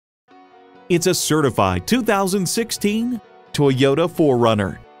It's a certified 2016 Toyota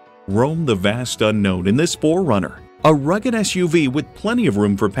 4Runner. Roam the vast unknown in this 4Runner, a rugged SUV with plenty of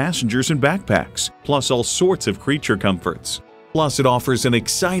room for passengers and backpacks, plus all sorts of creature comforts. Plus, it offers an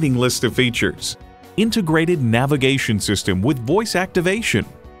exciting list of features: integrated navigation system with voice activation,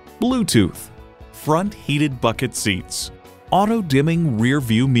 Bluetooth, front heated bucket seats, auto-dimming rear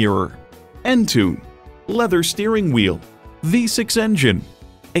view mirror, Entune, leather steering wheel, V6 engine,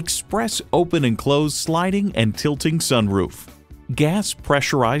 express open and close sliding and tilting sunroof, gas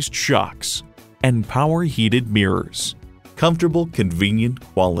pressurized shocks, and power heated mirrors. Comfortable, convenient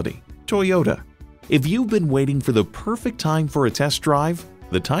quality. Toyota. If you've been waiting for the perfect time for a test drive,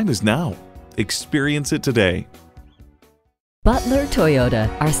 the time is now. Experience it today. Butler Toyota.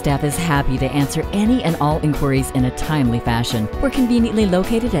 Our staff is happy to answer any and all inquiries in a timely fashion. We're conveniently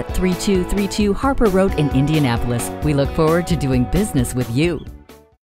located at 3232 Harper Road in Indianapolis. We look forward to doing business with you.